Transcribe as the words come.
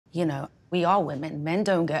You know, we are women. Men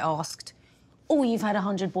don't get asked, oh, you've had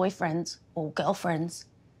 100 boyfriends or girlfriends.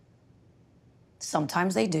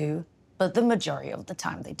 Sometimes they do, but the majority of the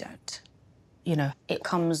time they don't. You know, it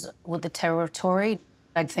comes with the territory.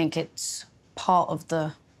 I think it's part of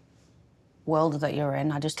the world that you're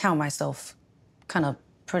in. I just count myself kind of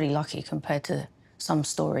pretty lucky compared to some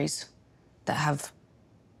stories that have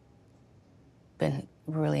been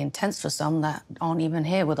really intense for some that aren't even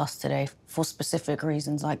here with us today for specific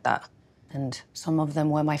reasons like that. And some of them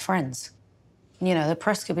were my friends. You know, the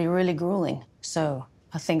press could be really grueling. So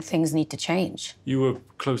I think things need to change. You were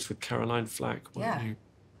close with Caroline Flack, weren't you?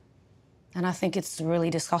 And I think it's really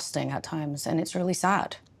disgusting at times, and it's really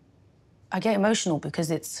sad. I get emotional because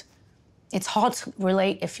it's hard to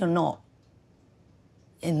relate if you're not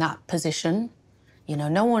in that position. You know,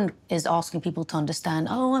 no one is asking people to understand,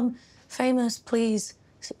 oh, I'm famous, please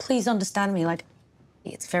understand me. Like,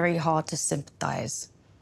 it's very hard to sympathize